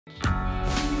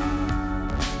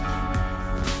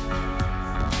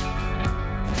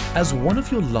As one of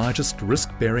your largest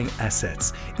risk-bearing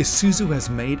assets, Isuzu has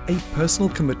made a personal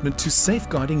commitment to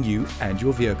safeguarding you and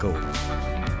your vehicle.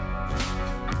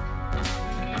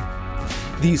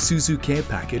 The Isuzu Care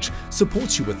package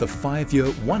supports you with a 5-year,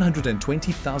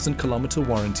 120,000-kilometer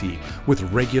warranty with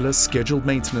regular scheduled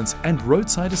maintenance and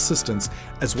roadside assistance,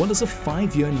 as well as a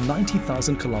 5-year,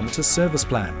 90,000-kilometer service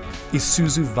plan.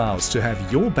 Isuzu vows to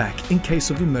have your back in case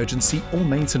of emergency or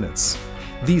maintenance.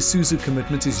 The Isuzu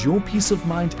commitment is your peace of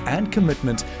mind and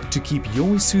commitment to keep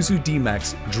your Isuzu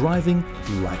D-MAX driving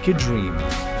like a dream.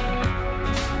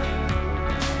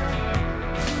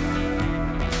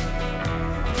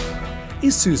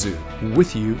 Isuzu,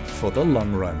 with you for the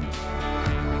long run.